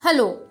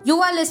Hello, you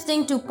are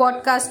listening to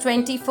Podcast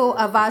 24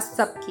 Awaaz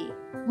Sabki.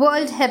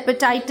 World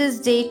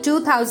Hepatitis Day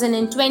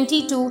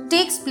 2022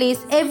 takes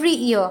place every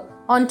year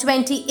on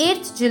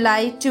 28th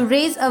July to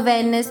raise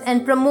awareness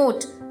and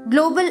promote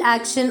global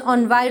action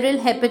on viral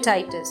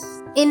hepatitis.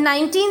 In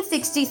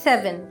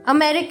 1967,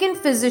 American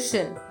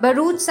physician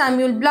Baruch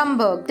Samuel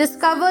Blumberg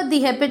discovered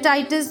the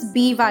hepatitis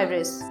B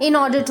virus. In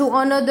order to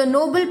honor the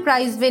Nobel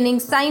Prize-winning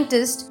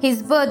scientist,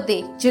 his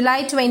birthday,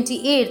 July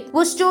 28th,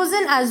 was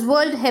chosen as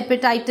World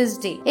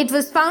Hepatitis Day. It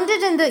was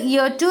founded in the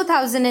year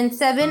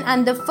 2007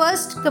 and the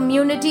first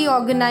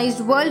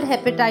community-organized World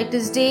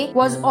Hepatitis Day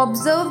was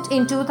observed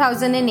in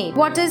 2008.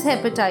 What is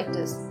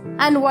hepatitis?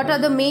 And what are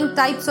the main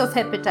types of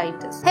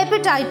hepatitis?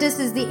 Hepatitis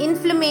is the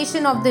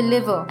inflammation of the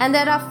liver, and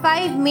there are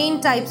 5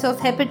 main types of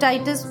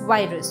hepatitis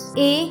virus: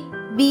 A,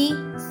 B,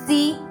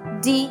 C,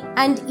 D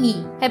and E.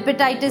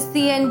 Hepatitis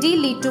C and D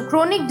lead to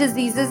chronic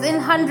diseases in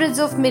hundreds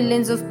of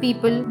millions of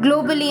people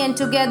globally, and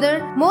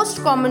together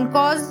most common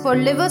cause for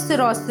liver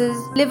cirrhosis,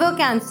 liver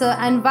cancer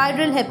and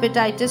viral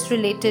hepatitis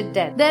related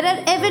death. There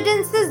are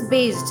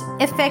evidences-based,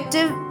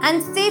 effective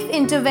and safe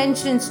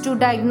interventions to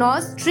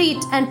diagnose,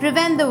 treat and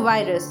prevent the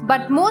virus,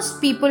 but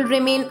most people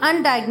remain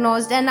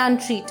undiagnosed and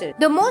untreated.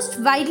 The most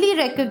widely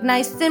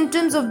recognized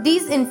symptoms of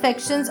these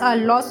infections are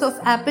loss of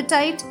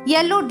appetite,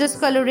 yellow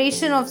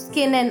discoloration of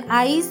skin and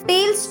eyes,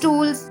 pale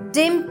stools,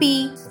 dim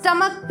pee,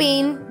 stomach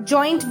pain,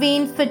 joint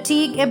pain,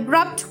 fatigue,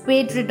 abrupt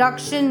weight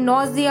reduction,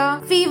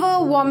 nausea, fever,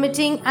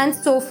 vomiting, and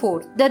so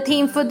forth. The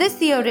theme for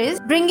this year is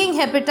Bringing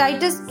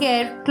Hepatitis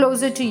Care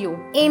Closer to You.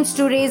 Aims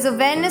to raise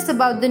awareness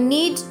about the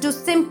need to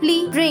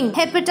simply bring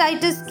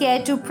hepatitis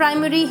care to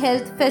primary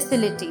health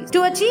facilities.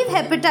 To achieve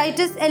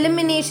hepatitis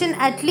elimination,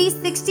 at least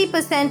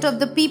 60% of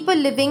the people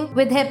living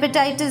with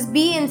hepatitis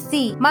B and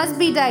C must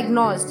be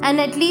diagnosed, and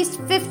at least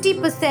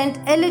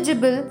 50%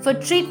 eligible for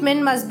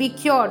treatment must be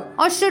cured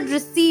or should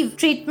receive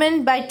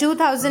treatment by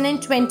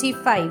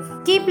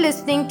 2025. Keep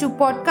listening to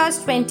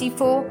Podcast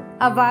 24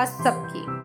 Awaaz Sabki.